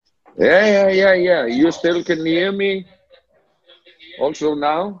Yeah. You still can hear me also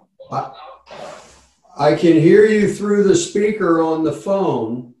now? I, I can hear you through the speaker on the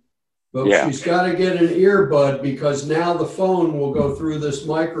phone, but Yeah. she's got to get an earbud because now the phone will go through this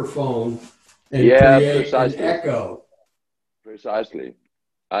microphone and Yeah, create an precisely. echo. Precisely.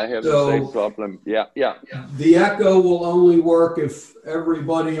 I have the same So problem. Yeah. the echo will only work if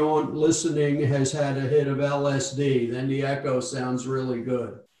everybody on listening has had a hit of LSD. Then the echo sounds really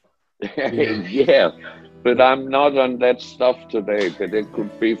good. Yeah. Yeah. But I'm not on that stuff today, but it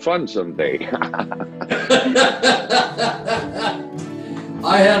could be fun someday.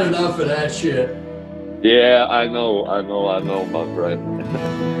 I had enough of that shit. Yeah, I know, my friend.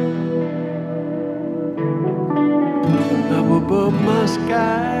 Up above my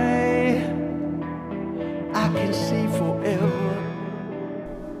sky, I can see forever.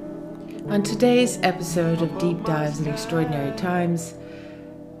 On today's episode of Deep Dives in Extraordinary Times,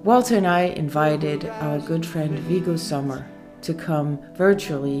 Walter and I invited our good friend Viggo Sommer to come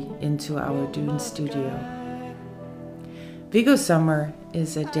virtually into our Dune studio. Viggo Sommer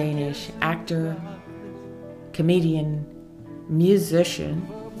is a Danish actor, comedian, musician,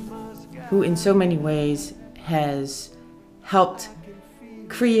 who in so many ways has helped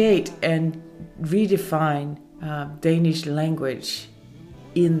create and redefine Danish language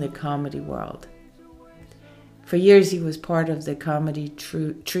in the comedy world. For years he was part of the comedy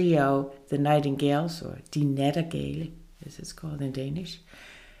trio The Nightingales, or Die Nattergale as it's called in Danish.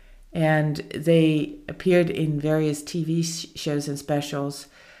 And they appeared in various TV shows and specials,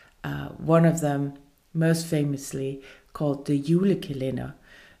 one of them most famously called The Julekalender,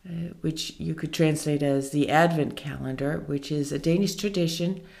 which you could translate as the Advent Calendar, which is a Danish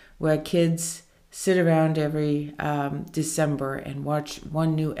tradition where kids sit around every December and watch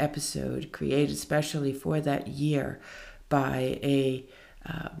one new episode created especially for that year by a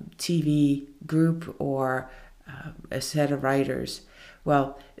TV group or a set of writers.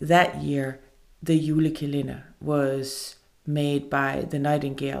 Well, that year, the Julekalender was made by the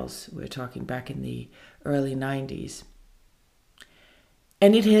Nightingales. We're talking back in the early 90s.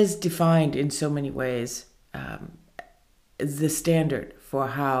 And it has defined in so many ways the standard for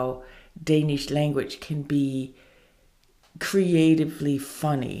how Danish language can be creatively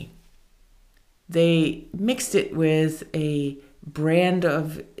funny. They mixed it with a brand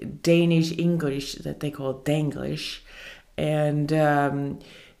of Danish English that they call Danglish, and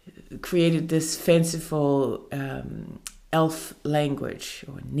created this fanciful elf language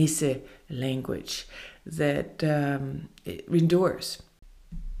or Nisse language that endures.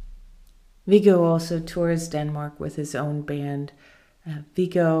 Viggo also tours Denmark with his own band,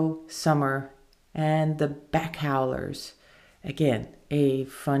 Viggo Sommer and the Backhowlers. Again, a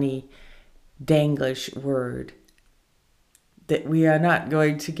funny Danglish word that we are not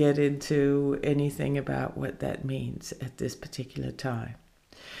going to get into anything about what that means at this particular time.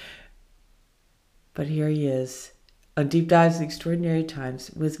 But here he is on Deep Dives in Extraordinary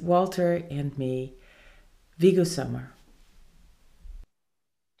Times with Walter and me, Viggo Sommer.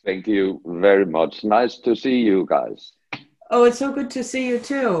 Thank you very much. Nice to see you guys. Oh, it's so good to see you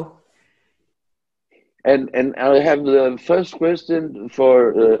too. And I have the first question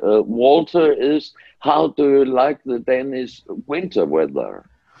for Walter is, how do you like the Danish winter weather?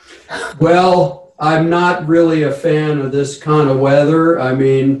 Well, I'm not really a fan of this kind of weather. I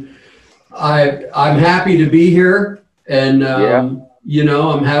mean, I'm happy to be here, and Yeah,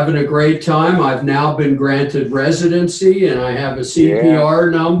 I'm having a great time. I've now been granted residency, and I have a yeah,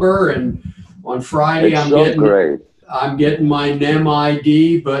 CPR number. And on Friday, it's so great. I'm getting my NEM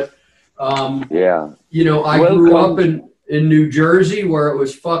ID. But Yeah, I grew up welcome. in New Jersey where it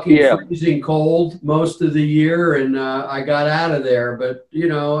was fucking Yeah, freezing cold most of the year, and I got out of there. But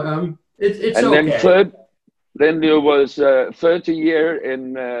it's and then okay. then there was 30 year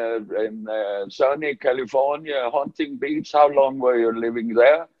in sunny California, Hunting Beach. How long were you living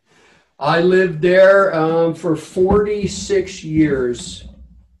there? I lived there for 46 years.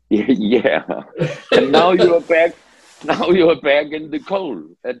 Yeah, and now you are back. Now you are back in the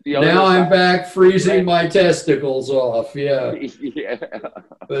cold at the Now other I'm side of back the freezing my Atlantic. testicles off. Yeah. Yeah,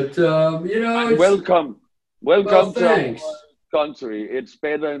 But, and it's, well, welcome to our thanks. country. It's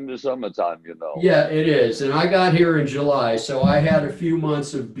better in the summertime. Yeah, it is. And I got here in July, so I had a few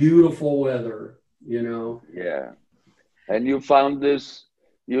months of beautiful weather. Yeah, and you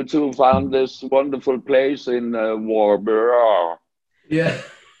two found this wonderful place in Warburg. Yeah,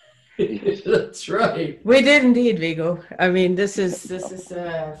 that's right. We did indeed, Viggo. I mean, this is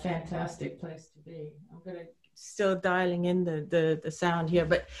a fantastic place to be. I'm gonna still dialing in the sound here,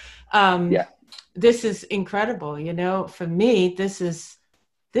 but Yeah, this is incredible. For me,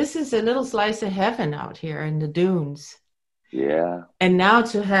 this is a little slice of heaven out here in the dunes. Yeah. And now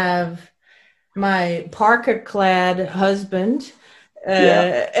to have my parka-clad husband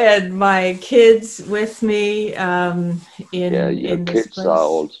and my kids with me your in this kids place. are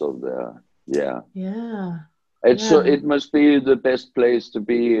also there. Yeah. Yeah. It's it must be the best place to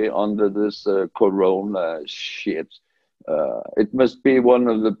be under this corona shit. It must be one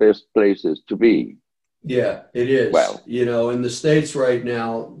of the best places to be. Yeah, it is. Well, you know, in the States right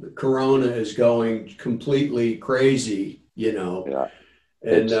now, Corona is going completely crazy, you know. yeah.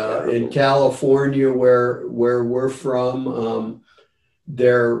 And in California, where we're from,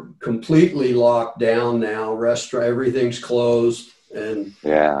 they're completely locked down now. Everything's closed, and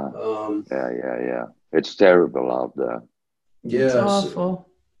yeah. It's terrible out there. It's awful.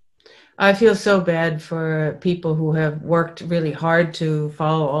 I feel so bad for people who have worked really hard to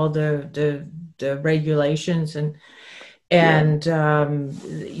follow all the regulations and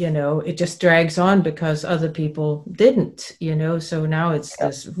you know, it just drags on because other people didn't, you know. So now it's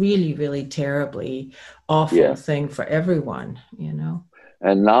this really, really terribly awful thing for everyone, you know.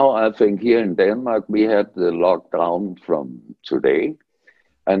 And now I think here in Denmark, we had the lockdown from today,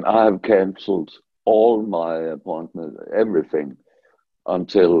 and I have canceled all my appointments, everything,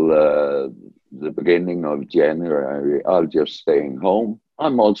 until the beginning of January. I'll just staying home.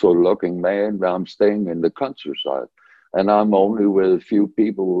 I'm also looking mad. I'm staying in the countryside, and I'm only with a few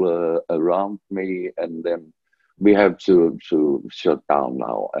people around me, and then we have to shut down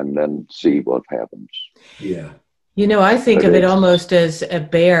now and then see what happens. Yeah. You know, I think of it almost as a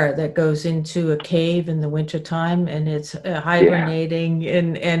bear that goes into a cave in the wintertime and it's hibernating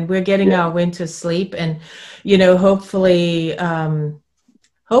and we're getting our winter sleep. And, you know, hopefully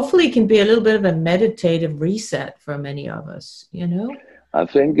it can be a little bit of a meditative reset for many of us, you know? I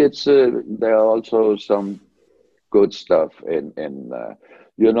think it's, there are also some good stuff in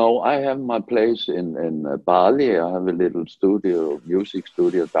you know, I have my place in Bali. I have a little music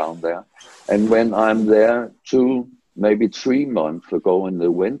studio down there. And when I'm there 2, maybe 3 months ago in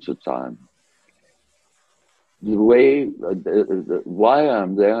the winter time, the way, why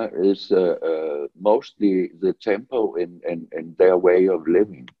I'm there is mostly the tempo in their way of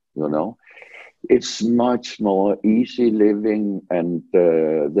living, you know. It's much more easy living, and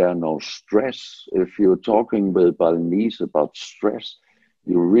there are no stress. If you're talking with Balinese about stress,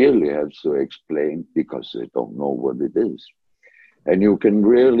 you really have to explain because they don't know what it is. And you can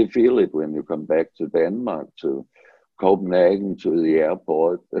really feel it when you come back to Denmark, to Copenhagen, to the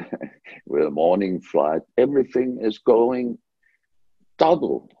airport with a morning flight. Everything is going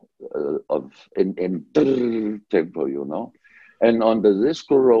double in tempo, you know. And under this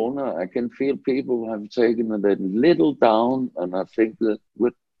corona, I can feel people have taken it a little down, and I think that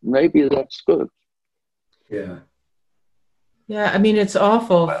maybe that's good. Yeah. Yeah, I mean, it's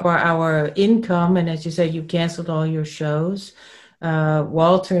awful for our income. And as you said, you canceled all your shows.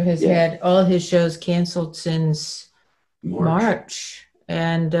 Walter has had all his shows canceled since March.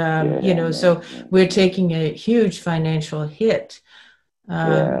 And, you know, so we're taking a huge financial hit.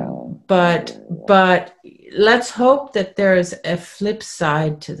 But let's hope that there is a flip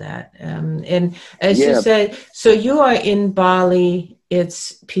side to that. And as you said, so you are in Bali,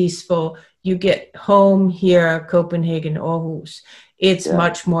 it's peaceful. You get home here, Copenhagen, Aarhus, it's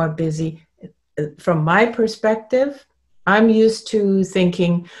much more busy. From my perspective, I'm used to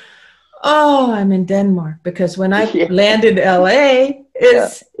thinking, oh, I'm in Denmark, because when I land in LA,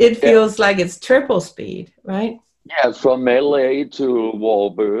 it feels like it's triple speed, right? Yeah, from LA to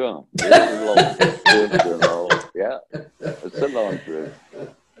Vorburg. It's a long trip, you know. Yeah, it's a long trip.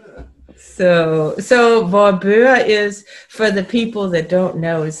 So Vorburg is, for the people that don't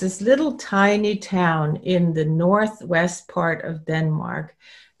know, is this little tiny town in the northwest part of Denmark.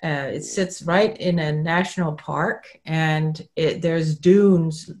 It sits right in a national park, and there's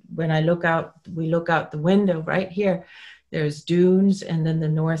dunes. When we look out the window right here, there's dunes and then the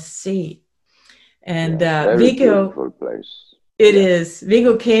North Sea. And Viggo, is.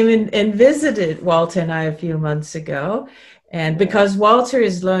 Viggo came in and visited Walter and I a few months ago. And because Walter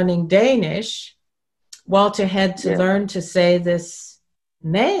is learning Danish, Walter had to learn to say this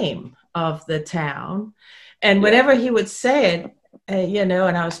name of the town. And whenever he would say it, you know,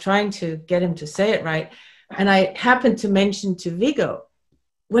 and I was trying to get him to say it right, and I happened to mention to Viggo,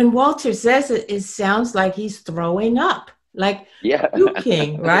 when Walter says it, it sounds like he's throwing up, like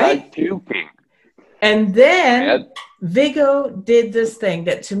puking, right? Like puking. And then Viggo did this thing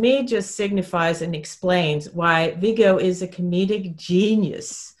that to me just signifies and explains why Viggo is a comedic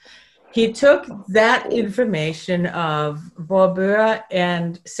genius. He took that information of Vorburg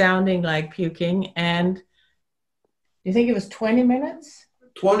and sounding like puking, and you think it was 20 minutes?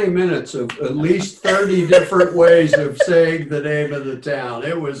 20 minutes of at least 30 different ways of saying the name of the town.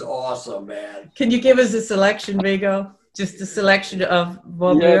 It was awesome, man. Can you give us a selection, Viggo? Just a selection of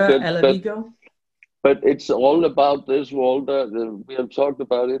Yeah, eller but Viggo? but it's all about this, Walter. We have talked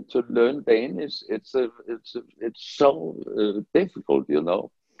about it. To learn Danish, it's so difficult, you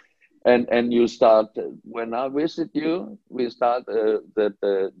know. And you start when I visit you. We start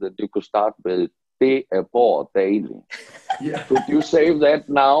that you could start with det bor dejligt. Yeah. Could you save that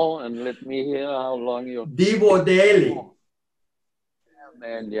now and let me hear how long you? Det bor dejligt.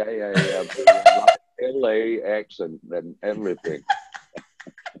 Man, yeah. Like LA accent and everything.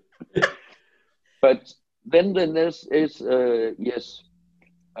 But then the next is yes.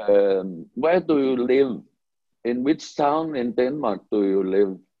 Where do you live? In which town in Denmark do you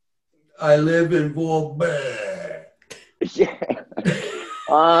live? I live in Vorberg. Yeah.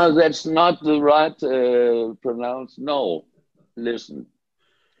 That's not the right pronounce. No, listen.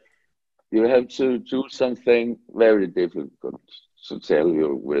 You have to do something very difficult to tell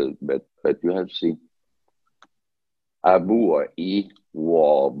you with, but you have to see. Jeg bor i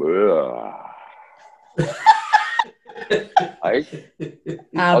Vorberg.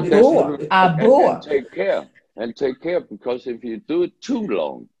 Abor. And take care, because if you do it too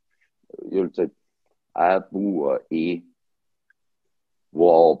long, you'll say, jeg bor i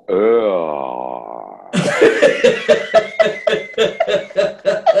Vorberg.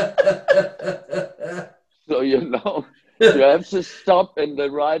 So, you know, you have to stop in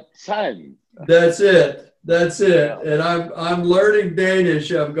the right time. That's it. And I'm learning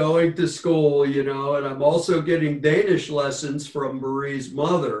Danish. I'm going to school, you know, and I'm also getting Danish lessons from Marie's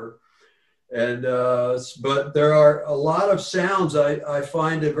mother. And but there are a lot of sounds I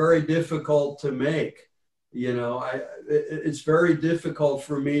find it very difficult to make. You know, it's very difficult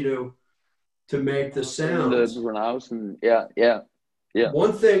for me to make the sounds. Yeah.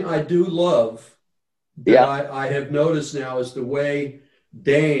 One thing I do love that I have noticed now is the way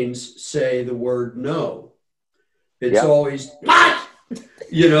Danes say the word no. It's always,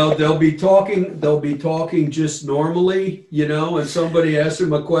 you know, they'll be talking just normally, you know, and somebody asks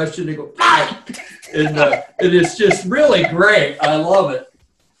them a question, they go, and it's just really great. I love it.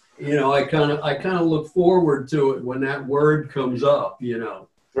 You know, I kind of look forward to it when that word comes up, you know.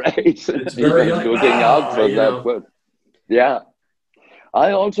 Right. It's very looking out for that know. word. Yeah.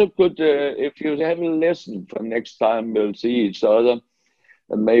 I also could, if you have a lesson for next time we'll see each other,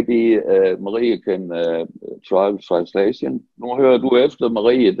 maybe Marie can try translation. Nu hører du efter,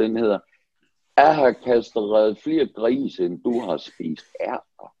 Marie, den hedder, jeg har kastreret flere grise, end du har spist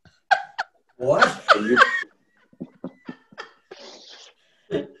ærter. What?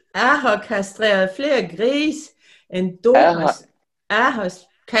 Jeg har kastreret flere gris, end du har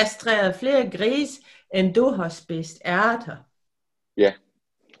kastreret flere gris, end du har spist ærter. Yeah.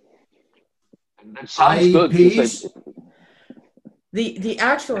 That sounds good. The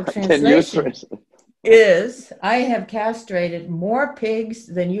actual translation is, I have castrated more pigs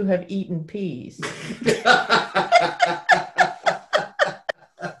than you have eaten peas.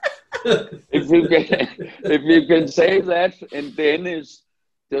 If you can say that in Danish,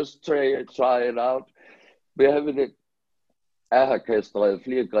 just try it out. Vi har det. Jeg har kastreret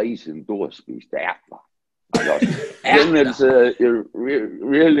flere grise, end du har spist ærter. Then it's you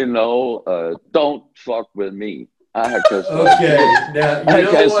really know, don't fuck with me. I have okay, now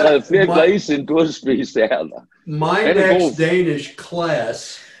you know what? My next Danish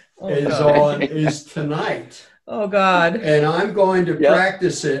class is tonight. Oh God! And I'm going to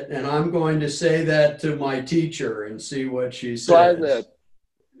practice it, and I'm going to say that to my teacher and see what she says. Try that.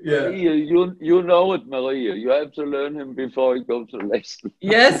 Yeah, Maria, you know it, Maria. You have to learn him before he goes to lesson.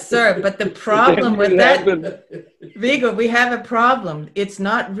 Yes, sir. But the problem with that, Viggo, we have a problem. It's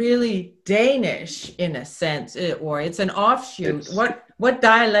not really Danish in a sense, or it's an offshoot. What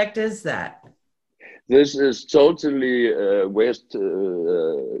dialect is that? This is totally West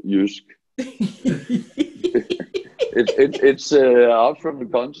Jysk. It's out from the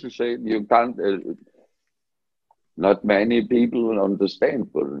countryside. You can't. Not many people understand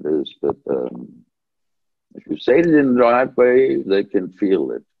what it is, but if you say it in the right way, they can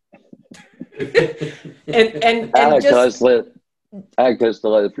feel it. and I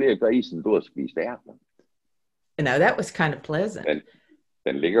kastreret flere grise, end du har spist ærter. Now that was kind of pleasant.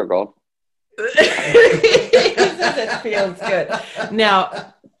 Den ligger godt. That feels good. Now,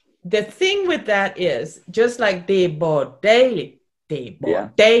 the thing with that is, just like det bor dejligt, det bor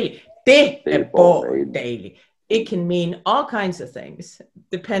dejligt, det bor dejligt. It can mean all kinds of things,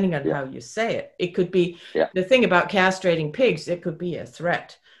 depending on how you say it. It could be the thing about castrating pigs. It could be a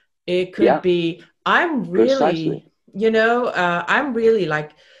threat. It could be, I'm really I'm really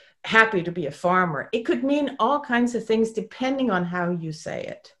like happy to be a farmer. It could mean all kinds of things depending on how you say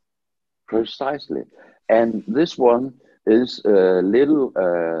it. Precisely. And this one is a little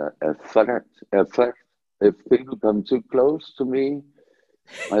a fact. If people come too close to me,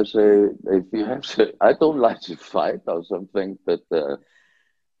 I say, if you have to, I don't like to fight or something, but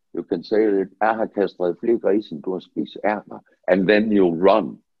you can say that jeg har kastret flere grise, end du har spist ærter, and then you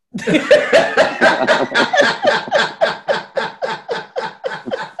run.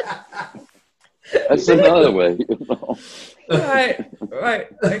 That's another way, Right.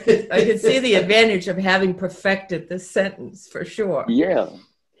 I can see the advantage of having perfected this sentence for sure. Yeah.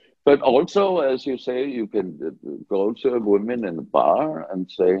 But also, as you say, you can go to a woman in a bar and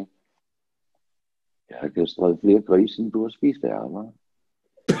say, jeg har kastret flere grise, end du har spist ærter.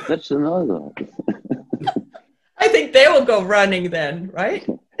 That's another. I think they will go running then, right?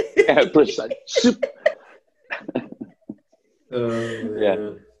 Yeah, precisely.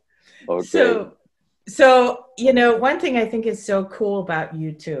 Yeah. Okay. So, one thing I think is so cool about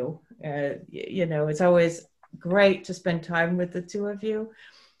you two, it's always great to spend time with the two of you.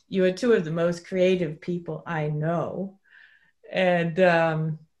 You are two of the most creative people I know. And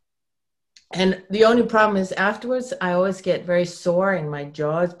the only problem is afterwards, I always get very sore in my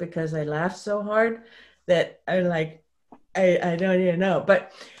jaws because I laugh so hard that I'm like, I don't even know.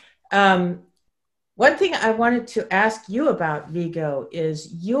 But one thing I wanted to ask you about, Viggo,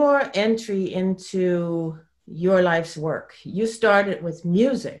 is your entry into your life's work. You started with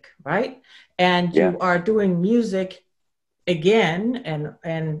music, right? And you are doing music again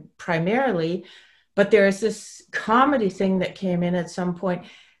and primarily, but there's this comedy thing that came in at some point.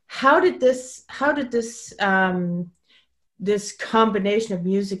 How did this this combination of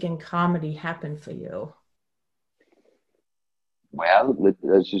music and comedy happen for you? Well,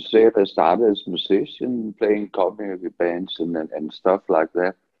 as you said, I started as a musician, playing comedy bands and stuff like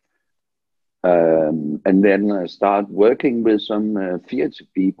that. And then I started working with some theater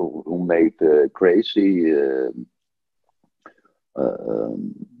people who made crazy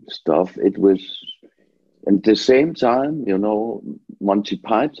stuff. It was at the same time, Monty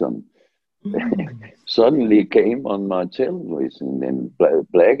Python suddenly came on my television in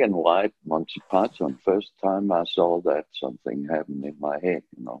black and white. Monty Python. First time I saw that, something happened in my head,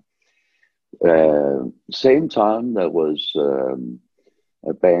 Same time there was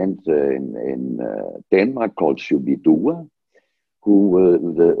a band in Denmark called Shubidua,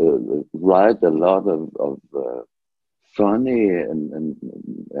 who write a lot of funny and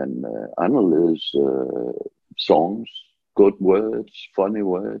anderledes songs, good words, funny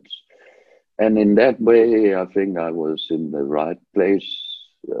words. And in that way, I think I was in the right place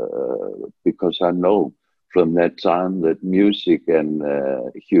because I know from that time that music and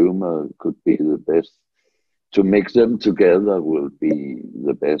humor could be the best. To mix them together will be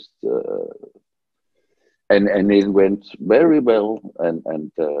the best. And it went very well.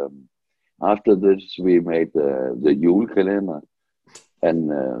 And after this, we made the Julekalender,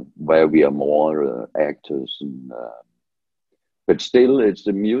 and where we are more actors and. But still, it's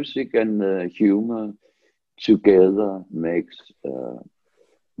the music and the humor together make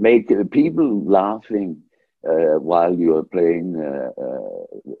people laughing while you are playing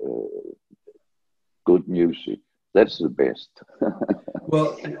good music. That's the best.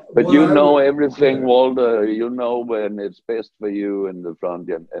 Well, but everything, Walter. You know when it's best for you in the front,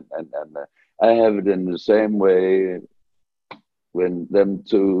 and I have it in the same way. When them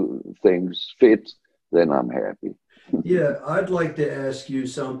two things fit, then I'm happy. Yeah, I'd like to ask you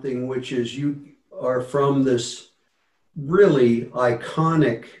something, which is you are from this really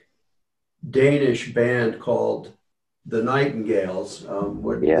iconic Danish band called the Nightingales.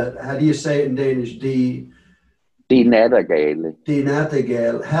 How do you say it in Danish? De Nattergale. De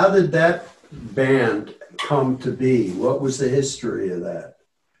Nattergale. How did that band come to be? What was the history of that?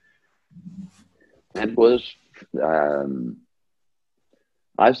 It was...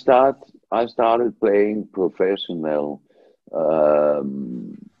 I started playing professional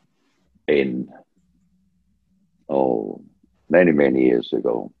many years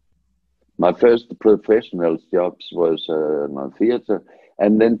ago. My first professional jobs was on theater,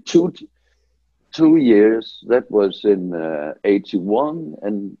 and then two years, that was in 81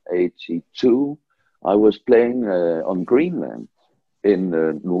 and 82, I was playing on Greenland in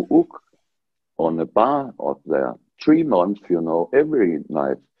Nuuk on a bar up there. 3 months, every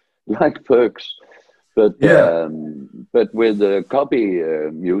night, like Perks, but with copy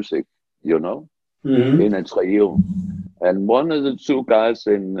music, in a trio. And one of the two guys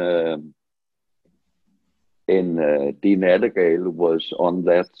in De Nattergale was on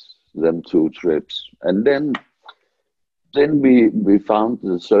them 2 trips. And then then we found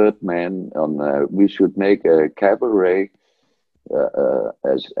the third man on. We should make a cabaret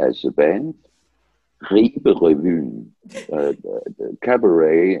as a band, Ribe-Revyen,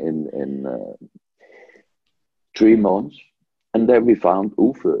 cabaret in 3 months, and then we found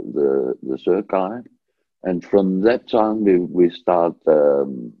Uffe, the third guy, and from that time we start.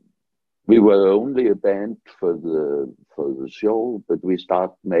 We were only a band for the show, but we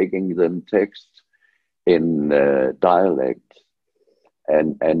start making them texts in dialect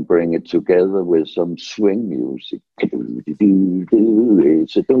and bring it together with some swing music, and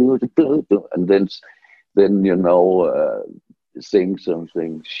then sing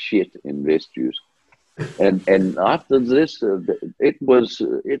something shit in Vestjysk. And after this, it was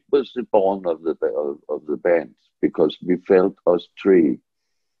the born of the band, because we felt us three,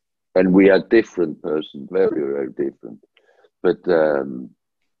 and we are different persons, very, very different, but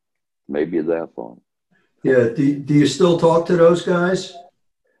maybe therefore. Yeah. Do you still talk to those guys?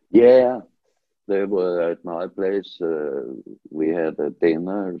 Yeah, they were at my place. We had a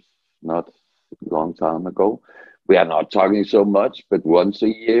dinner not a long time ago. We are not talking so much, but once a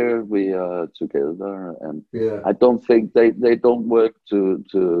year we are together, and yeah. I don't think they don't work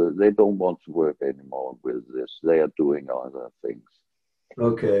they don't want to work anymore with this. They are doing other things.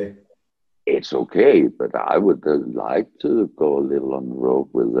 Okay. It's okay, but I would like to go a little on the road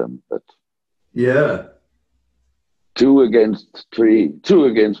with them. But yeah, 2 against 3, 2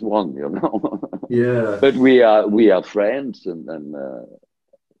 against 1, Yeah. But we are friends, and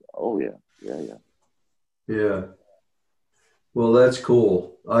oh yeah. Yeah. Well, that's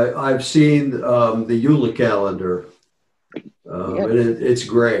cool. I've seen the Eula calendar, and it's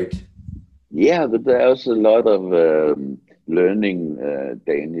great. Yeah, but there's a lot of learning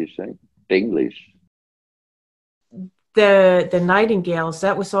Danish, English. The Nightingales,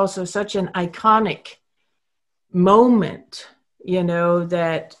 that was also such an iconic moment,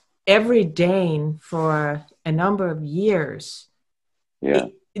 that every Dane for a number of years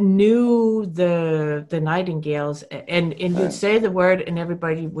knew the Nightingales, and you'd say the word and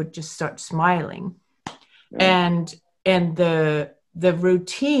everybody would just start smiling. And the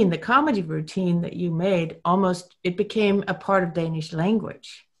routine, the comedy routine that you made, it became a part of Danish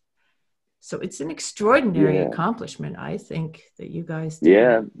language. So it's an extraordinary accomplishment, I think, that you guys did.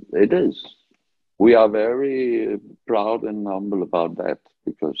 Yeah, it is. We are very proud and humble about that,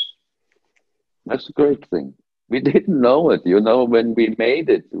 because that's a great thing. We didn't know it, when we made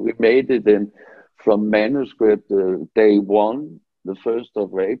it. We made it from manuscript day 1, the 1st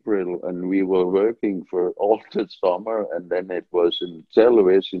of April, and we were working for all the summer, and then it was in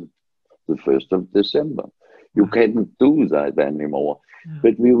television the 1st of December. You can't do that anymore. Yeah.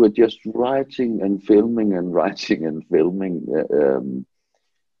 But we were just writing and filming and writing and filming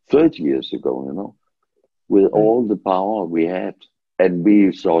 30 years ago, with all the power we had. And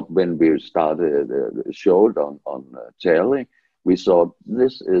we thought, when we started the show on telly, we thought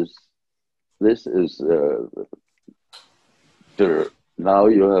this is now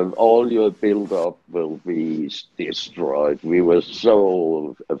you have all your build-up will be destroyed. We were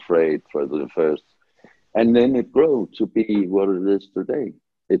so afraid for the first, and then it grew to be what it is today.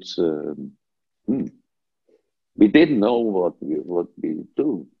 It's we didn't know what we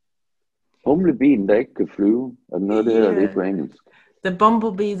do. Humlebien der ikke kan flyve, og noget det her lidt på engelsk. The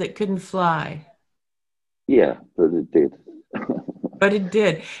bumblebee that couldn't fly. Yeah, but it did. But it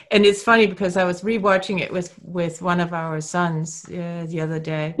did. And it's funny because I was rewatching it with one of our sons the other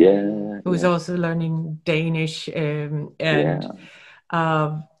day. Yeah. Who was also learning Danish.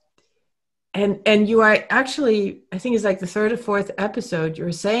 And you are actually, I think it's like the 3rd or 4th episode,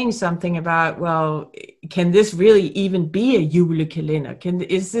 you're saying something about, well, can this really even be a julekalender?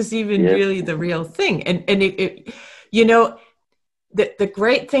 Is this even really the real thing? And it the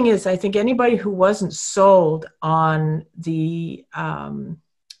great thing is, I think anybody who wasn't sold on the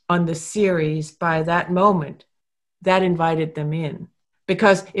series by that moment, that invited them in.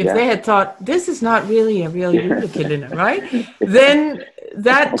 Because if they had thought, this is not really a real julekalender, right? Then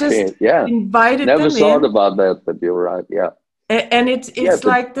that just invited them in. Never thought about that, but you're right, yeah. And it's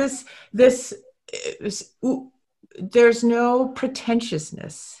like this, there's no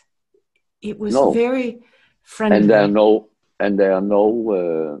pretentiousness. It was very friendly. And there are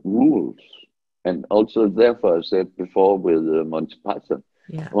no rules. And also, therefore, I said before with Monty Python,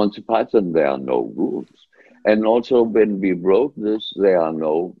 Monty Python, there are no rules. And also, when we wrote this, there are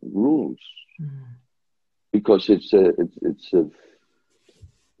no rules, because it's a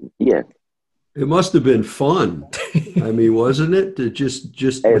It must have been fun. I mean, wasn't it? To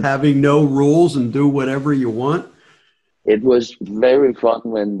just having no rules and do whatever you want. It was very fun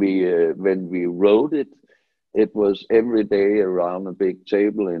when we wrote it. it was every day around a big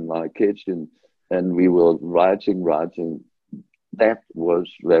table in my kitchen, and we were writing. That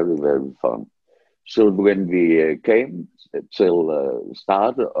was very, very fun. So when we came till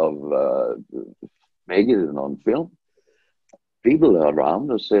start of making it on film, people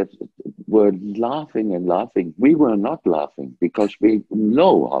around us were laughing and laughing. We were not laughing because we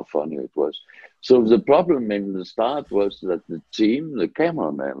know how funny it was. So the problem in the start was that the team, the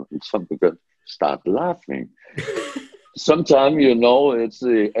cameraman, and some people start laughing. Sometimes, it's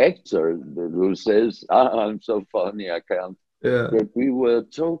the actor who says, I'm so funny, I can't. Yeah. But we were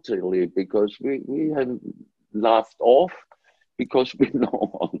totally, because we had laughed off because we know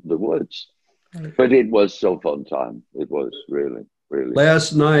all the words. But it was so fun time. It was really, really.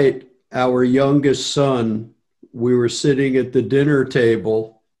 Last night, our youngest son, we were sitting at the dinner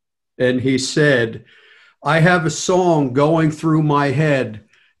table, and he said, I have a song going through my head,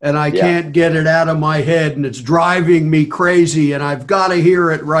 and I can't get it out of my head, and it's driving me crazy, and I've got to hear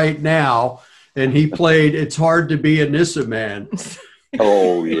it right now. And he played It's Hard to Be a Nissa Man.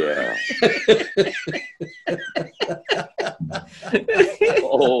 Oh, yeah.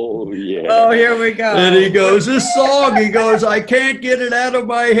 Oh, yeah. Oh, here we go. And he goes, this song, he goes, I can't get it out of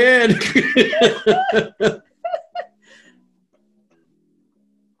my head.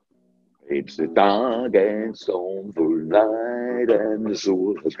 It's a dark and stormful night, and the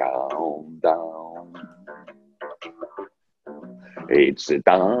sun has gone down. It's a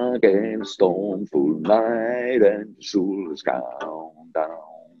dark and stormful night, and the sun has gone down.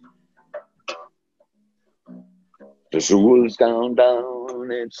 The sun has gone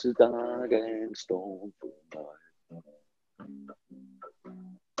down, it's a dark and stormful night.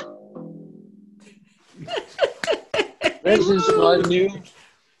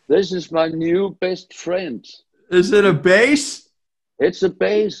 This is my new best friend. Is it a bass? It's a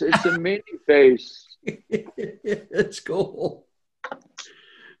bass. It's a mini bass. It's cool.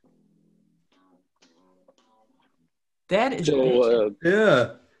 That is so.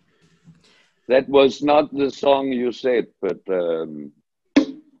 Yeah. That was not the song you said, but.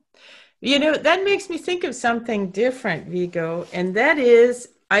 That makes me think of something different, Viggo, and that is,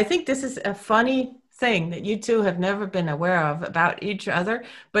 I think this is a funny thing that you two have never been aware of about each other,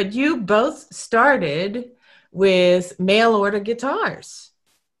 but you both started with mail order guitars.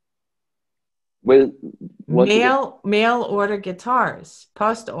 Well, mail order guitars,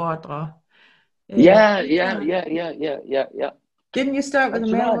 Postorder. Yeah. Didn't you start with a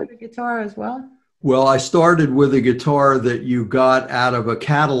mail order guitar as well? Well, I started with a guitar that you got out of a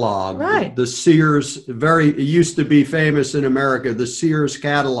catalog. Right. The Sears, it used to be famous in America, the Sears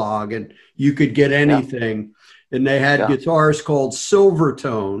catalog, and you could get anything. Yeah. And they had guitars called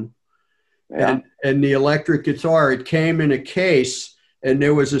Silvertone. Yeah. And the electric guitar, it came in a case, and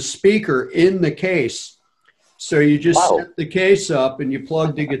there was a speaker in the case. So you just set the case up and you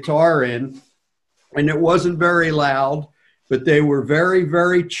plugged the guitar in, and it wasn't very loud. But they were very,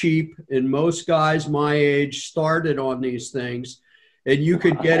 very cheap, and most guys my age started on these things, and you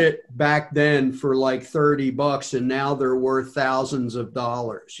could get it back then for like $30, and now they're worth thousands of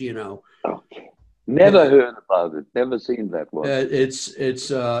dollars, Okay. Never heard about it. Never seen that one.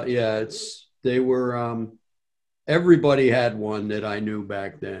 They were, everybody had one that I knew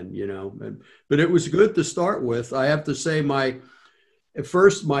back then, but it was good to start with. I have to say at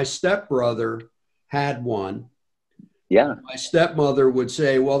first my stepbrother had one. Yeah. My stepmother would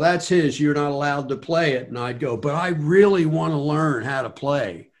say, well, that's his. You're not allowed to play it. And I'd go, but I really want to learn how to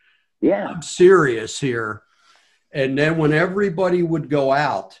play. Yeah. I'm serious here. And then when everybody would go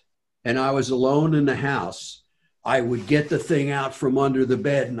out and I was alone in the house, I would get the thing out from under the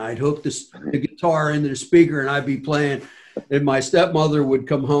bed and I'd hook the guitar into the speaker and I'd be playing. And my stepmother would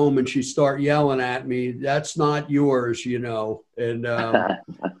come home and she'd start yelling at me, that's not yours, And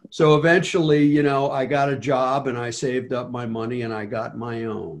so eventually, I got a job and I saved up my money and I got my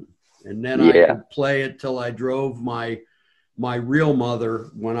own. And then I could play it till I drove my real mother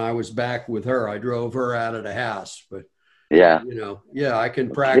when I was back with her. I drove her out of the house. But, I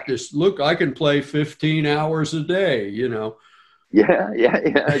can practice. Look, I can play 15 hours a day,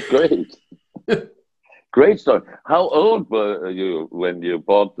 Yeah, great. Great story. How old were you when you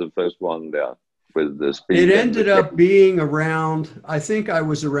bought the first one there with the speaker? It ended up being around, I think I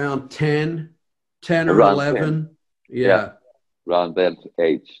was around 10 or around 11. 10. Yeah. Around that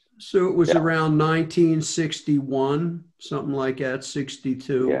age. So it was around 1961, something like that,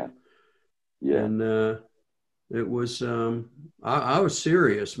 62. Yeah. And it was, I was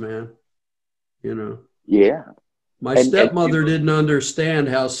serious, man, Yeah. My stepmother didn't understand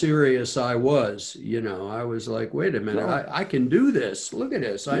how serious I was. I was like, wait a minute, I can do this. Look at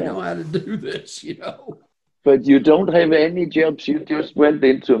this. I know how to do this, But you don't have any jobs. You just went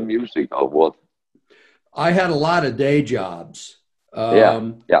into music or what? I had a lot of day jobs.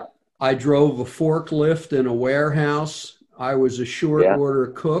 Yeah, yeah, I drove a forklift in a warehouse. I was a short yeah, order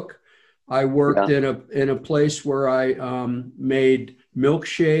cook. I worked yeah, in a place where I made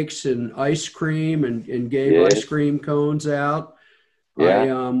milkshakes and ice cream and gave ice yes, cream cones out. I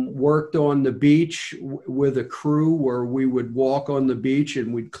yeah, worked on the beach with a crew where we would walk on the beach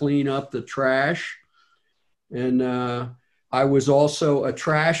and we'd clean up the trash. And I was also a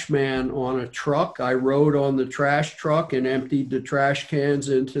trash man on a truck. I rode on the trash truck and emptied the trash cans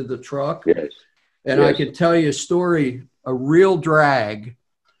into the truck. yes, And I yes, can tell you a story, a real drag.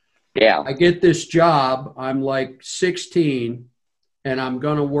 yeah. I get this job. I'm like 16 and I'm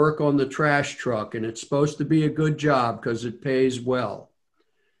going to work on the trash truck. And it's supposed to be a good job because it pays well.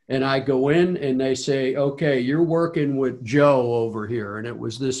 And I go in and they say, okay, you're working with Joe over here. And it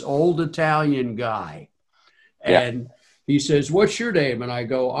was this old Italian guy. Yeah. And he says, what's your name? And I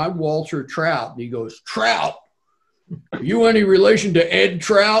go, I'm Walter Trout. And he goes, Trout? Are you any relation to Ed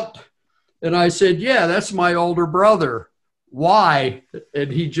Trout? And I said, yeah, that's my older brother. Why?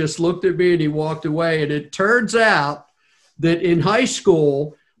 And he just looked at me and he walked away. And it turns out that in high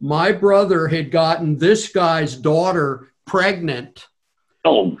school, my brother had gotten this guy's daughter pregnant.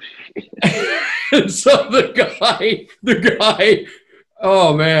 Oh, And so the guy,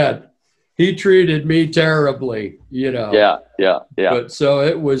 oh man, he treated me terribly, you know. yeah, yeah, yeah. But so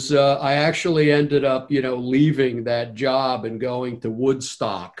it was, I actually ended up, you know, leaving that job and going to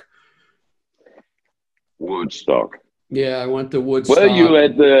Woodstock. Woodstock. Yeah, I went to Woodstock. Were you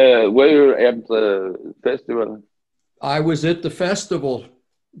at the festival? I was at the festival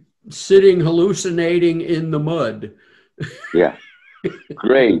sitting hallucinating in the mud. Yeah.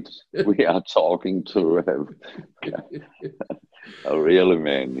 Great. We are talking to a real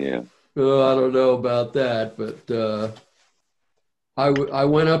man, yeah. I don't know about that, but I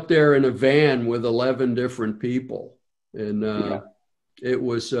went up there in a van with 11 different people, and it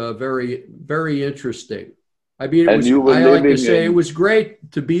was very, very interesting. I mean, it was, I like to say it was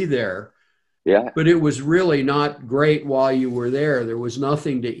great to be there, yeah, but it was really not great while you were there. There was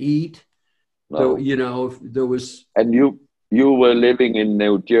nothing to eat. no. So, you know, there was. And you were living in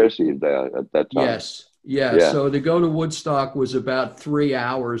New Jersey there at that time? Yes. Yeah. So to go to Woodstock was about 3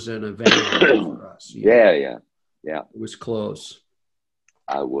 hours in a van for us. Yeah. It was close.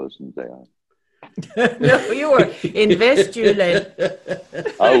 I wasn't there. No, you were in Vestjylland.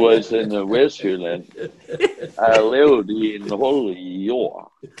 I was in Vestjylland. I lived in Holy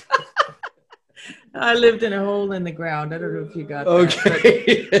York. I lived in a hole in the ground. I don't know if you got that.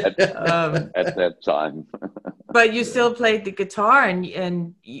 Okay. At that time. But you still played the guitar,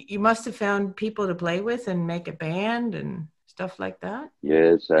 and you must have found people to play with and make a band and stuff like that.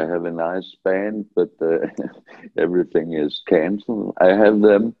 Yes, I have a nice band, but everything is canceled. I have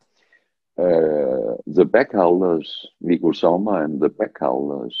them, the Backhowlers, Viggo Sommer and the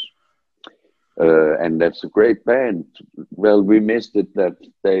Backhowlers. And that's a great band. Well, we missed it that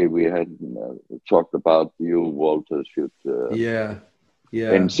day. We had talked about you, Walter, should. Yeah.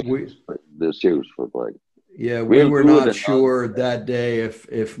 The Sears Fabrik. Yeah, we were not sure that day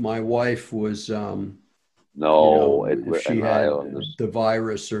if my wife was, if she had the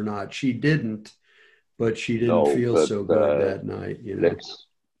virus or not. She didn't, but she didn't feel so good that night. You know,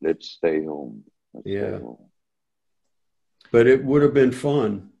 let's stay home. Stay home. But it would have been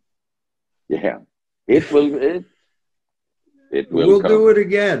fun. Yeah, it will. It will. We'll do it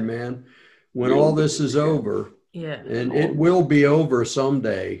again, man. When all this is over. Yeah, and it will be over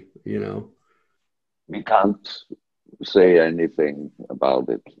someday. You know. We can't say anything about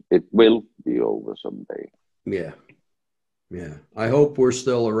it. It will be over someday. Yeah. I hope we're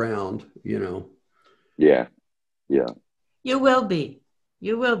still around, you know. Yeah. You will be.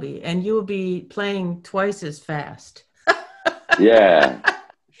 And you will be playing twice as fast. Yeah.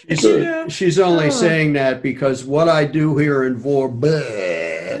 She's only saying that because what I do here in Vorbe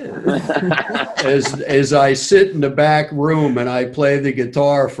as I sit in the back room and I play the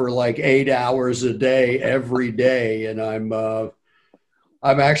guitar for like 8 hours a day, every day. And I'm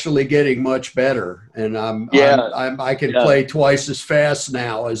actually getting much better. And I can play twice as fast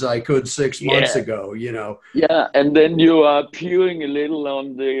now as I could 6 months ago, you know? Yeah. And then you are pewing a little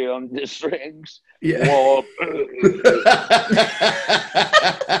on the strings. Yeah.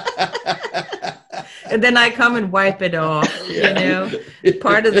 And then I come and wipe it off, you know,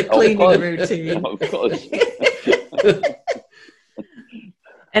 part of the cleaning routine. Of course.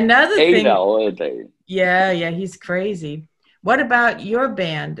 Another 8 thing. hours a day. Yeah, he's crazy. What about your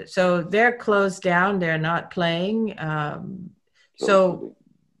band? So they're closed down. They're not playing. So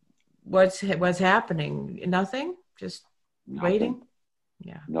what's happening? Nothing? Just waiting?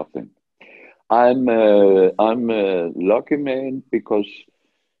 Yeah. Nothing. I'm a lucky man because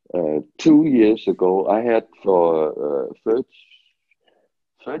 2 years ago I had for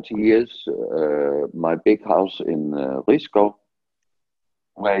 30 years my big house in Risskov,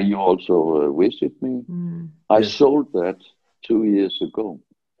 where you also visit me. I sold that 2 years ago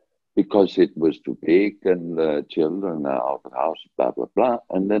because it was too big and the children are out of the house, blah, blah, blah.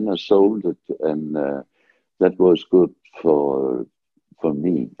 And then I sold it, and that was good for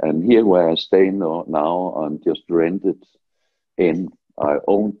me. And here where I stay now, I'm just rented in. I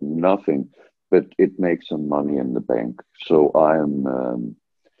own nothing, but it makes some money in the bank. So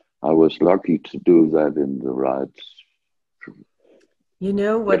I was lucky to do that in the right. You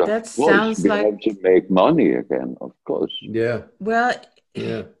know what but that of course, sounds we like? have to make money again, of course. Yeah. Well,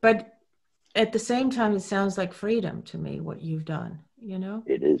 yeah. But at the same time, it sounds like freedom to me, what you've done, you know?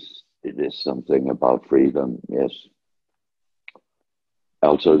 It is something about freedom, yes.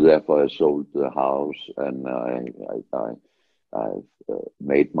 Also, therefore, I sold the house, and I've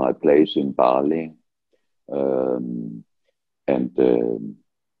made my place in Bali.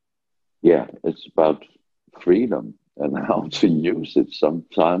 Yeah, it's about freedom and how to use it.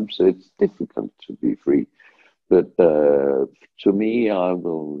 Sometimes it's difficult to be free, but to me, I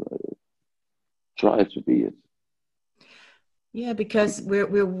will try to be it. Yeah, because we're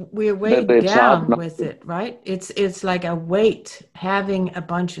weighed down with it, right? It's like a weight. Having a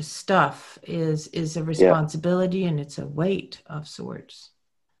bunch of stuff is a responsibility, and it's a weight of sorts.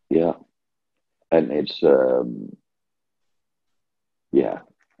 Yeah, and it's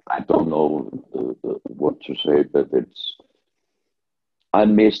I don't know what to say, but I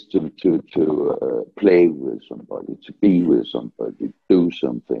miss to play with somebody, to be with somebody, do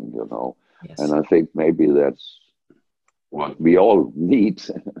something, you know. Yes. And I think maybe that's what we all need.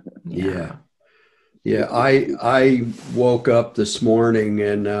 Yeah. I woke up this morning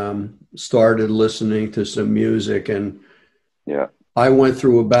and started listening to some music, and I went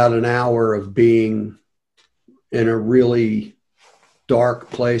through about an hour of being in a really dark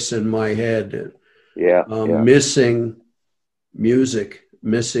place in my head. Missing music,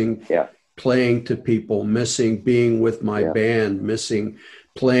 missing playing to people, missing being with my band, missing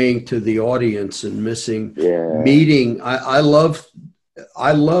playing to the audience, and missing meeting. I love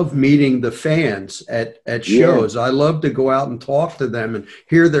meeting the fans at shows. I love to go out and talk to them and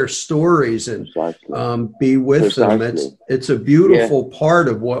hear their stories and be with them. It's a beautiful part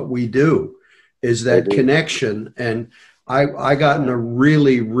of what we do, is that connection. And I got in a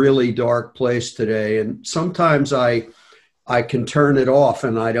really, really dark place today, and sometimes I can turn it off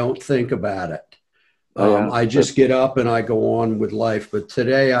and I don't think about it. I just get up and I go on with life. But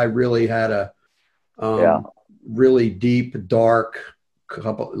today I really had a really deep, dark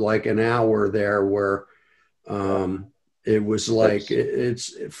like an hour there where it was like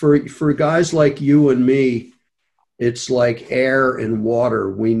it's for guys like you and me. It's like air and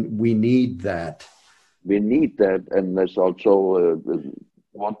water. We need that. We need that, and there's also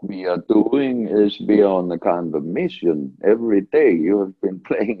what we are doing is we are on a kind of mission every day. You have been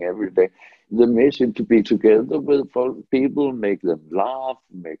playing every day. The mission to be together with people, make them laugh,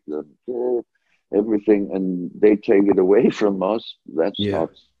 make them do everything, and they take it away from us. That's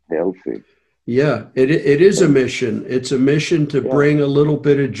not healthy. Yeah, it is a mission. It's a mission to bring a little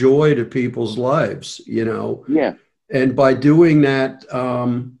bit of joy to people's lives, you know. Yeah. And by doing that,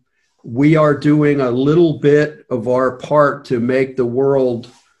 we are doing a little bit of our part to make the world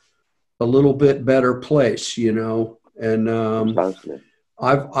a little bit better place, you know. And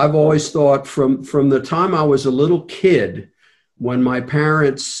I've always thought from the time I was a little kid, when my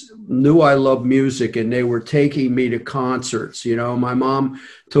parents knew I loved music and they were taking me to concerts, you know, my mom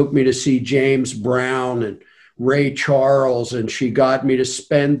took me to see James Brown and Ray Charles, and she got me to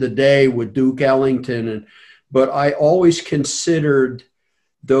spend the day with Duke Ellington. But I always considered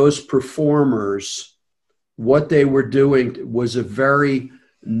those performers, what they were doing was a very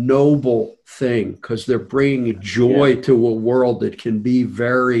noble thing, because they're bringing joy to a world that can be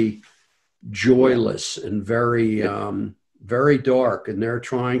very joyless and very, very dark. And they're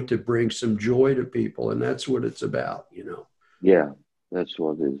trying to bring some joy to people. And that's what it's about, you know? Yeah, that's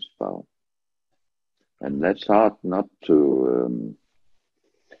what it's about. And that's hard not to,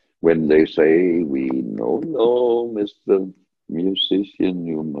 when they say, no, Mr. Musician,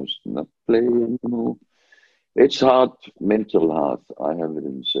 you must not play anymore. It's hard, mental hard. I have it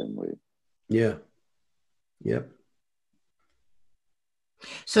in the same way. Yeah. Yep.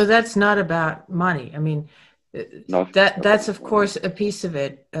 So that's not about money. I mean, that's of course a piece of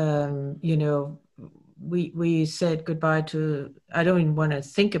it. You know, we said goodbye to, I don't even want to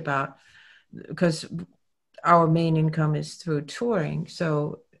think about, because our main income is through touring.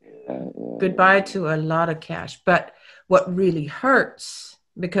 So goodbye to a lot of cash. But what really hurts,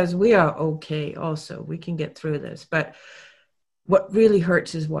 because we are okay also, we can get through this, but what really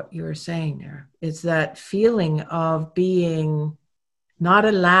hurts is what you're saying there. It's that feeling of being not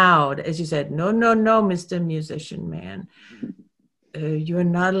allowed, as you said, no, Mr. Musician Man. You're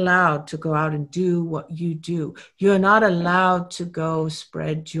not allowed to go out and do what you do. You're not allowed to go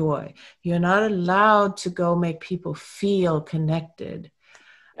spread joy. You're not allowed to go make people feel connected.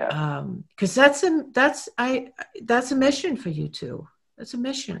 Because that's a mission for you two. That's a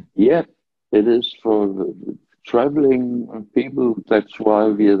mission. Yeah, it is for traveling people. That's why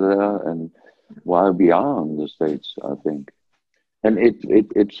we're there and why we are on the States, I think. And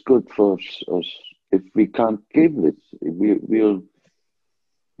it's good for us. If we can't give it,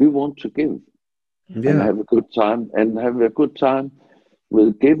 we want to give and have a good time, and have a good time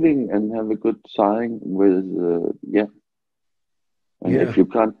with giving, and have a good time with And if you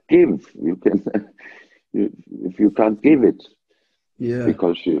can't give, you can. If you can't give it,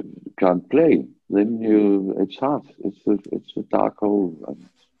 because you can't play, then it's hard. It's a dark hole.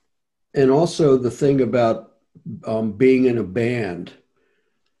 And also the thing about being in a band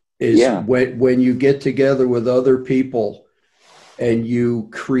is when you get together with other people and you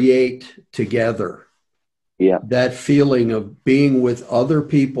create together. Yeah. That feeling of being with other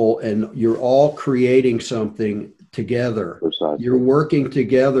people and you're all creating something together. Precisely. You're working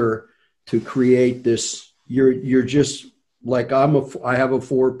together to create this. You're just like I have a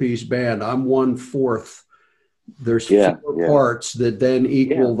 4-piece band. I'm 1/4. There's 4 parts that then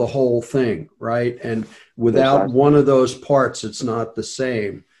equal the whole thing, right? And without one of those parts, it's not the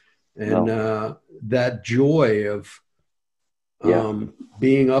same. And that joy of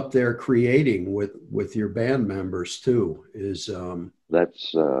being up there creating with your band members too is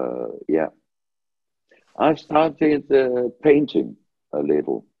that's I started painting a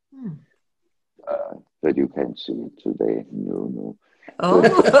little, but you can't see it today. No. Oh,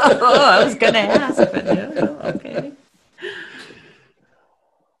 I was going to ask, but no, okay.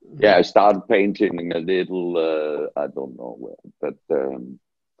 Yeah, I started painting a little. I don't know where, but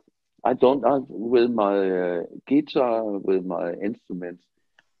with my guitar, with my instruments,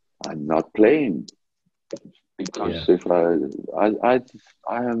 I'm not playing because if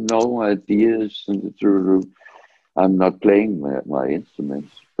I have no ideas through. I'm not playing my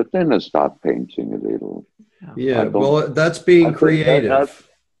instruments, but then I start painting a little. Yeah, well, that's being creative.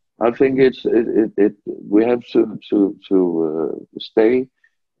 I think we have to stay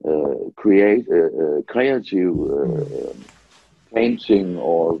creative painting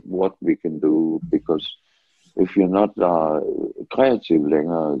or what we can do, because if you're not creative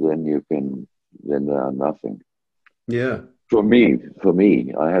longer, then there are nothing. Yeah. For me,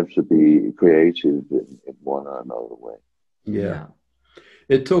 I have to be creative in one or another way. Yeah.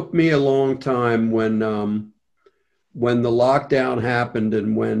 It took me a long time when the lockdown happened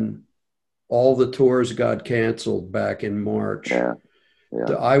and when all the tours got canceled back in March.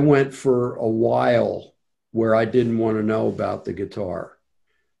 I went for a while where I didn't want to know about the guitar.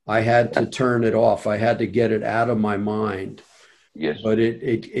 I had to turn it off. I had to get it out of my mind. Yes. But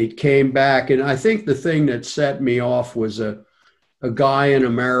it came back. And I think the thing that set me off was a guy in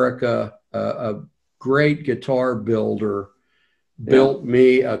America, a great guitar builder, built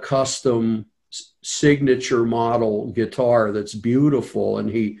me a custom signature model guitar that's beautiful, and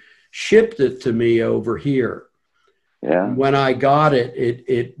he shipped it to me over here. Yeah. When I got it,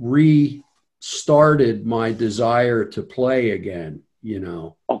 it restarted my desire to play again,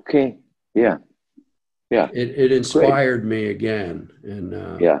 Okay. Yeah. Yeah. It inspired me again. And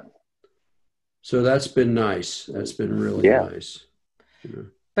so that's been nice. That's been really nice.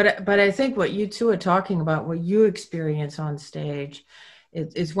 But I think what you two are talking about, what you experience on stage,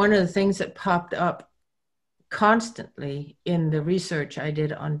 is one of the things that popped up constantly in the research I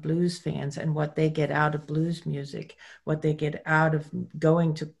did on blues fans and what they get out of blues music, what they get out of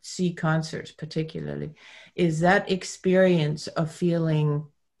going to see concerts particularly, is that experience of feeling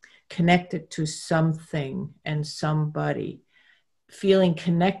connected to something and somebody, feeling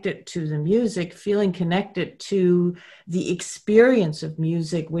connected to the music, feeling connected to the experience of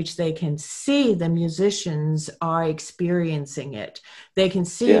music, which they can see the musicians are experiencing it. They can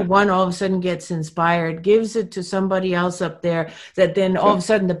see one all of a sudden gets inspired, gives it to somebody else up there, that then all of a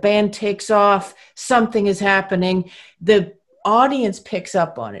sudden the band takes off, something is happening. The audience picks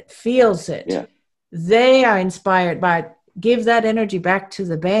up on it, feels it. Yeah. They are inspired by it, give that energy back to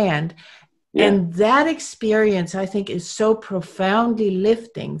the band. Yeah. And that experience, I think, is so profoundly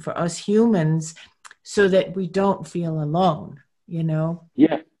lifting for us humans, so that we don't feel alone, you know?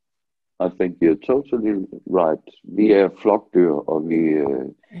 Yeah, I think you're totally right. Vi er flokdyr, og Yeah.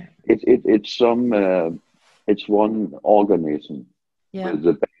 it's one organism Yeah. with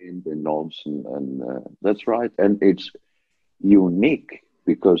the band in Norsen, and that's right. And it's unique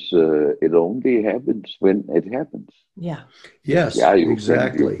because it only happens when it happens. Yeah. Yes, Yeah, you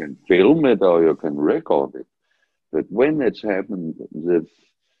exactly. can film it or you can record it, but when it's happened,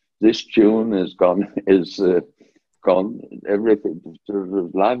 this tune is gone. Gone. Everything to the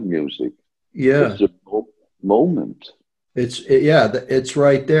live music. Yeah. It's a moment. It's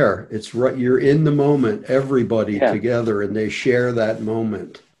right there. It's right. You're in the moment, everybody Yeah. together, and they share that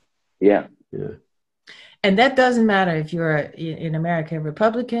moment. Yeah. Yeah. And that doesn't matter if you're in America, a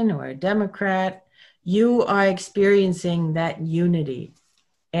Republican or a Democrat, you are experiencing that unity.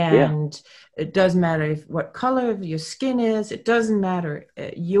 And it doesn't matter what color your skin is, it doesn't matter.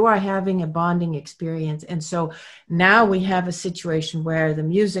 You are having a bonding experience. And so now we have a situation where the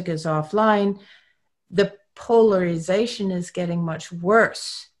music is offline, the polarization is getting much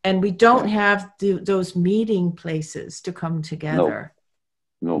worse, and we don't have those meeting places to come together.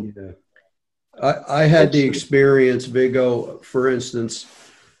 No. Yeah. I had the experience, Viggo, for instance,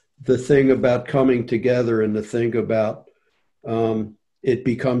 the thing about coming together and the thing about it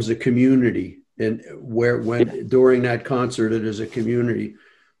becomes a community, and during that concert, it is a community.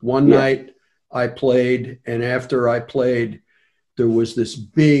 One night I played, and after I played, there was this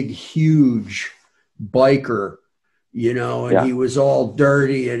big, huge biker, you know, and he was all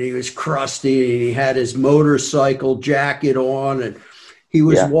dirty and he was crusty and he had his motorcycle jacket on, and he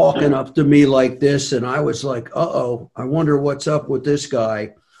was walking up to me like this, and I was like, uh-oh, I wonder what's up with this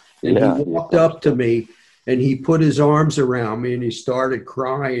guy. And he walked up to me, and he put his arms around me, and he started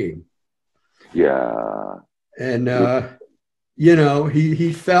crying. Yeah. And, you know,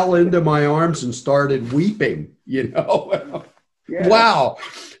 he fell into my arms and started weeping, you know. Wow.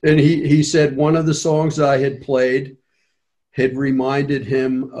 And he said one of the songs I had played had reminded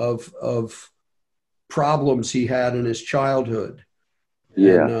him of problems he had in his childhood.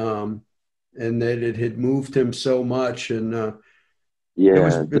 And that it had moved him so much, and it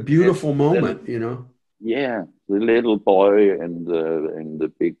was a beautiful moment, you know. Yeah, the little boy and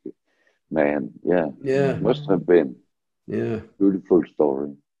the big man. Yeah, must have been. Yeah, beautiful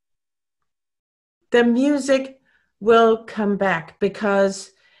story. The music will come back,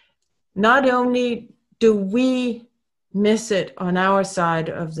 because not only do we miss it on our side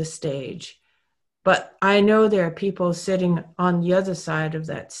of the stage, but I know there are people sitting on the other side of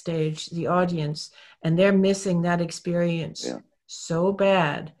that stage, the audience, and they're missing that experience so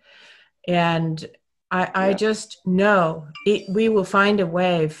bad. And I just know we will find a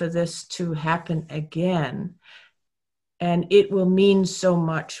way for this to happen again. And it will mean so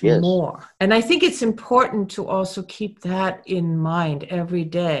much more. And I think it's important to also keep that in mind every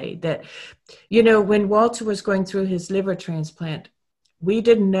day, that, you know, when Walter was going through his liver transplant, we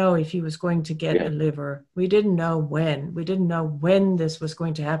didn't know if he was going to get a liver. We didn't know when. We didn't know when this was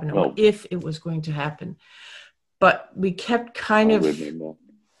going to happen or if it was going to happen. But we kept kind of,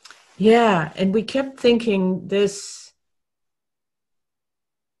 and we kept thinking this,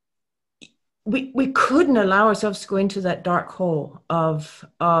 we couldn't allow ourselves to go into that dark hole of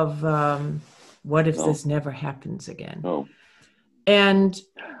what if this never happens again? And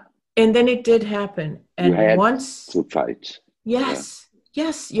then it did happen. And you had once to fight.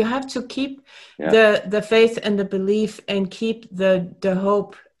 Yes, you have to keep the faith and the belief, and keep the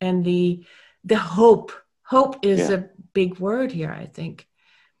hope and the hope. Hope is a big word here, I think,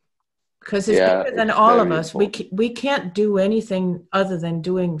 because it's bigger than all of us. Important. We can't do anything other than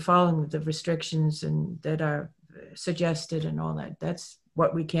following the restrictions and that are suggested and all that. That's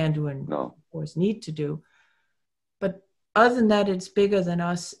what we can do and of course need to do. But other than that, it's bigger than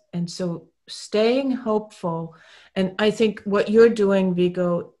us, and so staying hopeful. And I think what you're doing,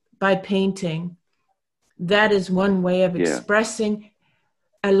 Viggo, by painting, that is one way of expressing,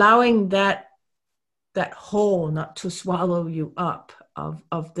 allowing that hole not to swallow you up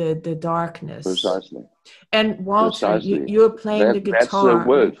of the darkness. Precisely. And Walter, you're playing the guitar. That's the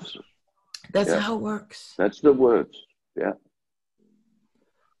words. That's how it works. That's the words. Yeah.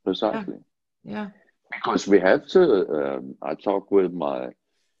 Precisely. Yeah. Because we have to, I talked with my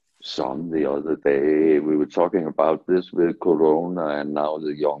son the other day. We were talking about this with Corona, and now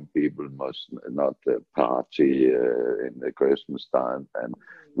the young people must not party in the Christmas time, and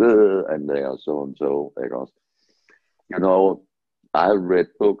they are so and so. Because, you know, I read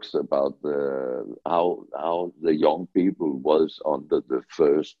books about how the young people was under the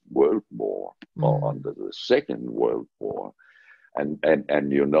First World War or under the Second World War, and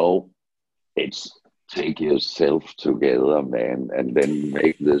you know, it's take yourself together, man, and then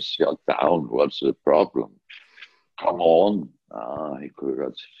make this shut down. What's the problem? Come on. I could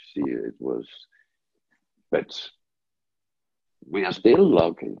not see it was, but we are still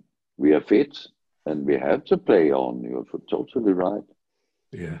lucky. We are fit, and we have to play on. You're totally right.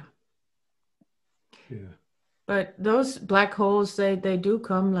 Yeah. Yeah. But those black holes, they do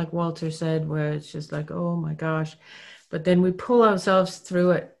come, like Walter said, where it's just like, oh my gosh. But then we pull ourselves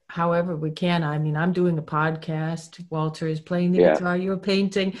through it however we can. I mean, I'm doing a podcast. Walter is playing the guitar. You're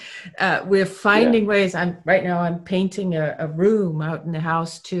painting. We're finding ways. Right now I'm painting a room out in the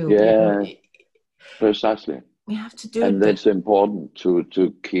house too. Yeah, precisely. We have to do it. And that's important to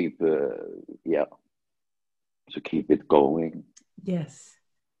keep, to keep it going. Yes.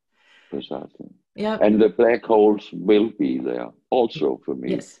 Precisely. Yeah. And the black holes will be there also for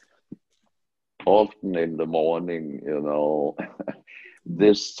me. Yes. Often in the morning,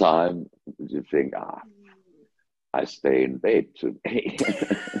 this time you think, I stay in bed today.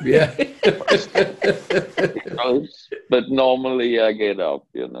 Yeah. But normally I get up,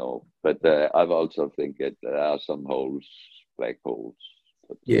 But I've also think that there are some holes, black holes.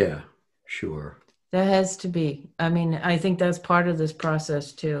 But, yeah, sure. There has to be. I mean, I think that's part of this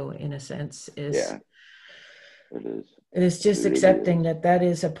process too, in a sense. It is. It's just accepting that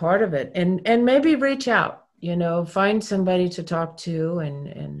is a part of it, and maybe reach out. Find somebody to talk to,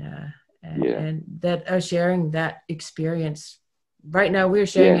 and that are sharing that experience. Right now, we're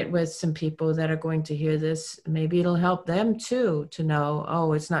sharing it with some people that are going to hear this. Maybe it'll help them too to know.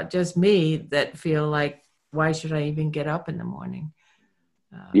 Oh, it's not just me that feel like, why should I even get up in the morning?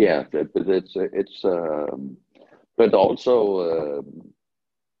 But it's but also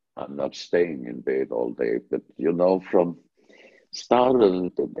I'm not staying in bed all day, but from start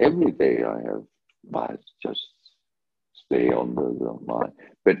of every day I just stay on the mind,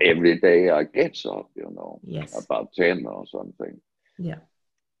 but every day I get up, about 10 or something. Yeah,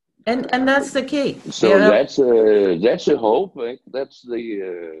 and that's the key. So that's a hope. That's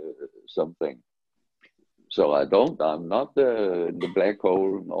the something. So I'm not in the black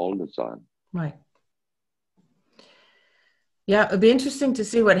hole all the time. Right. Yeah, it'd be interesting to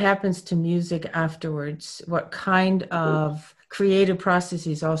see what happens to music afterwards. What kind of creative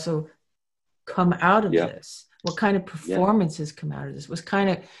processes also come out of this? What kind of performances come out of this? What kind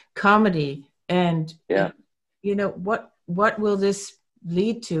of comedy? And, what will this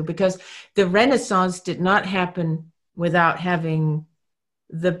lead to? Because the Renaissance did not happen without having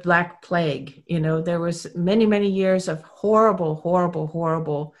the Black Plague. There was many, many years of horrible, horrible,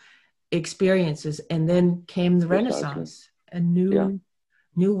 horrible experiences. And then came the Renaissance, a new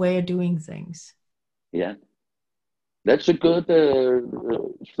way of doing things. Yeah. That's a good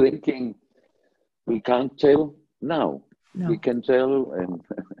thinking. We can't tell now. No. We can tell in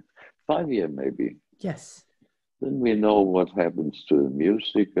 5 years maybe. Yes. Then we know what happens to the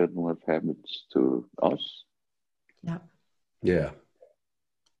music and what happens to us. Yeah. Yeah.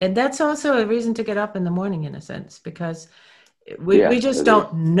 And that's also a reason to get up in the morning, in a sense, because we just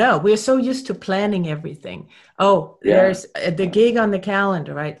don't know. We're so used to planning everything. Oh, there's the gig on the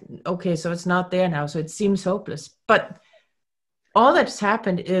calendar, right? Okay, so it's not there now, so it seems hopeless. But all that's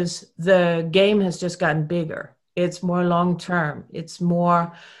happened is the game has just gotten bigger. It's more long-term. It's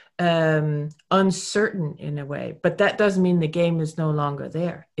more uncertain in a way. But that doesn't mean the game is no longer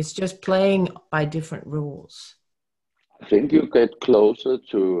there. It's just playing by different rules. I think you get closer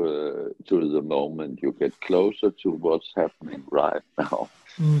to the moment. You get closer to what's happening right now,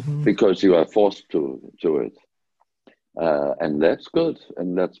 because you are forced to it, and that's good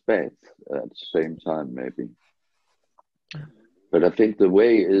and that's bad at the same time, maybe. But I think the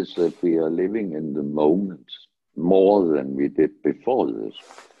way is that we are living in the moment more than we did before this,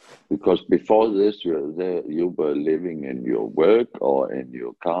 because before this you were living in your work or in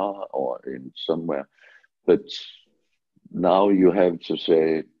your car or in somewhere, but now you have to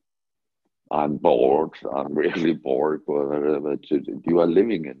say, I'm bored, I'm really bored, whatever. You are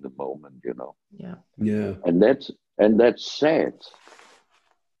living in the moment, Yeah. Yeah. And that's sad.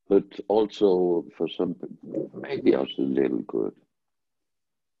 But also for some people, maybe also a little good.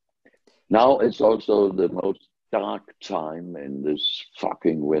 Now it's also the most dark time in this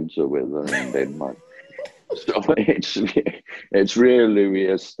fucking winter weather in Denmark. So it's really, we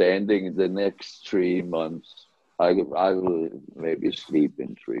are standing the next 3 months. I will maybe sleep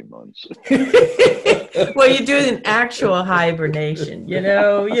in 3 months. Well, you do an actual hibernation,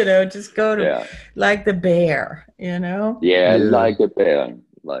 just go to like the bear, Yeah, like a bear,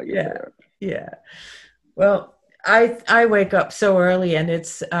 bear. Yeah. Well, I wake up so early, and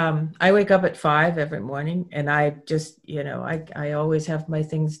it's I wake up at 5 every morning, and I just I always have my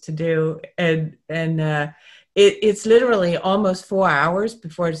things to do, and it's literally almost 4 hours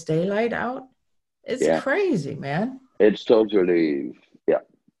before it's daylight out. It's crazy, man. It's totally, yeah.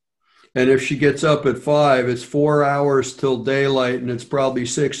 And if she gets up at 5, it's 4 hours till daylight, and it's probably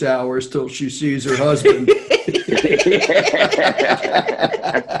 6 hours till she sees her husband.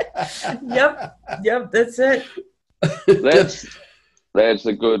 Yep, that's it. That's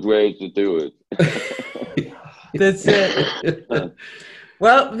a good way to do it. That's it.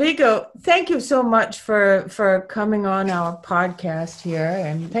 Well, Viggo, thank you so much for coming on our podcast here,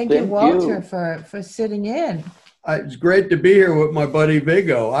 and thank you, Walter, for sitting in. It's great to be here with my buddy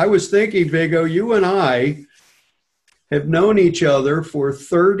Viggo. I was thinking, Viggo, you and I have known each other for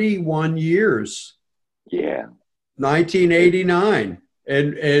 31 years. Yeah. 1989.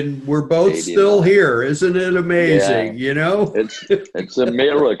 And we're both still here. Isn't it amazing? Yeah. You know? It's a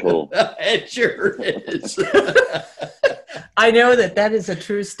miracle. It sure is. I know that is a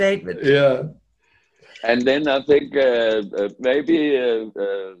true statement. Yeah. And then I think maybe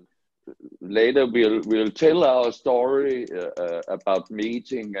later we'll tell our story about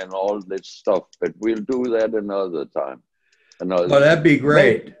meeting and all this stuff, but we'll do that another time. Well, that'd be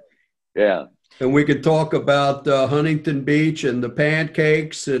great. Yeah. And we could talk about Huntington Beach and the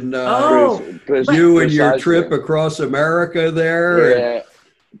pancakes and you and your trip across America there. Yeah.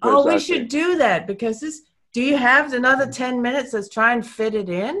 Oh, we should do that, because do you have another 10 minutes? Let's try and fit it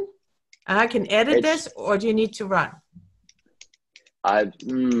in. I can edit this, or do you need to run?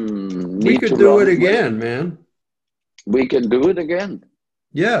 We could do it again, man. We can do it again.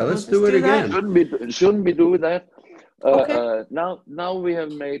 Yeah, let's do it again. Shouldn't we do that? Okay. Now we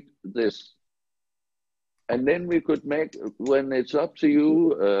have made this. And then we could make, when it's up to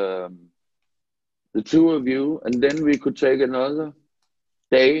you, the two of you, and then we could take another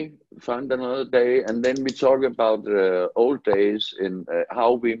day, find another day, and then we talk about old days in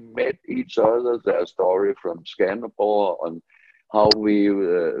how we met each other, their story from Skanderborg, and how we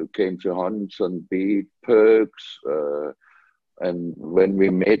came to Huntington Beach, Perks, and when we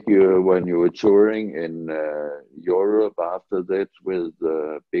met you when you were touring in Europe after that with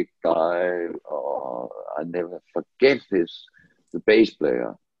the big guy, I never forget the bass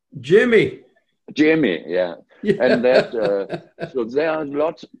player. Jimmy, yeah. And that, so there are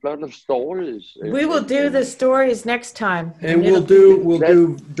lot of stories. We will do the stories next time. And we'll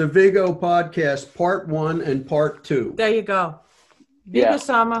do the Viggo podcast, part 1 and part 2. There you go. Viggo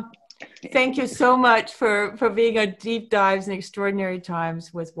Sommer. Thank you so much for being on Deep Dives in Extraordinary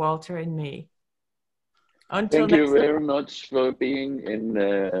Times with Walter and me. Thank you very much for being in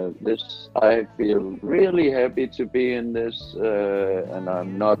this. I feel really happy to be in this, and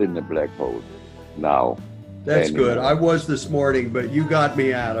I'm not in the black hole now. That's anymore. Good. I was this morning, but you got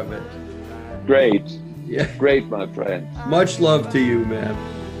me out of it. Great. Yeah. Great, my friend. Much love to you, man.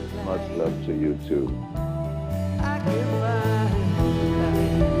 Much love to you, too.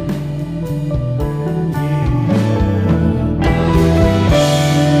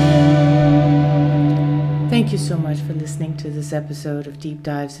 Thank you so much for listening to this episode of Deep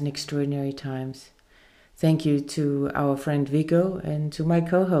Dives in Extraordinary Times. Thank you to our friend Viggo and to my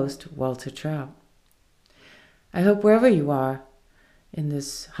co-host, Walter Trout. I hope wherever you are in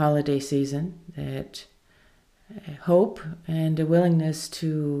this holiday season that hope and a willingness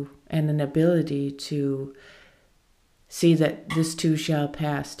to, and an ability to see that this too shall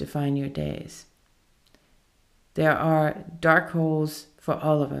pass define your days. There are dark holes for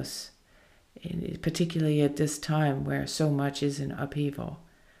all of us, particularly at this time where so much is in upheaval.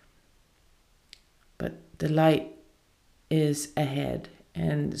 But the light is ahead,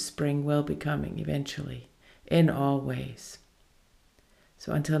 and spring will be coming eventually, in all ways.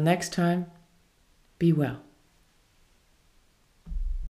 So until next time, be well.